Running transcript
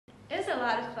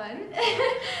lot of fun.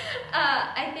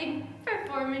 I think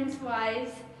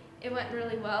performance-wise, it went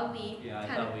really well. I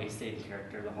thought we stayed in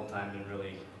character the whole time and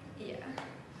really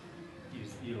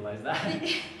utilized that.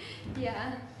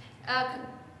 Yeah.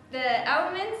 The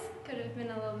elements could have been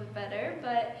a little bit better,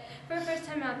 but for a first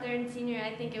time out there in senior,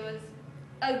 I think it was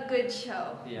a good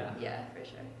show. Yeah. Yeah, for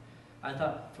sure. I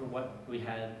thought for what we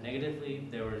had negatively,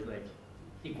 there were like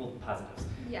equal positives.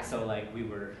 Yeah. So like we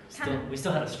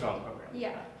still had a strong program.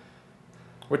 Yeah.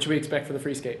 What should we expect for the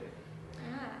free skate?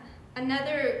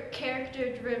 Another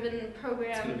character-driven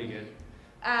program. It's gonna be good.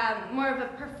 More of a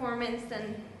performance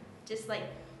than just like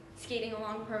skating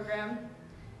along program.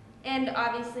 And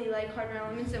obviously like harder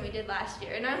elements than we did last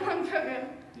year in our long program.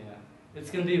 Yeah. It's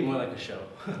gonna be more like a show.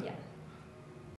 Yeah.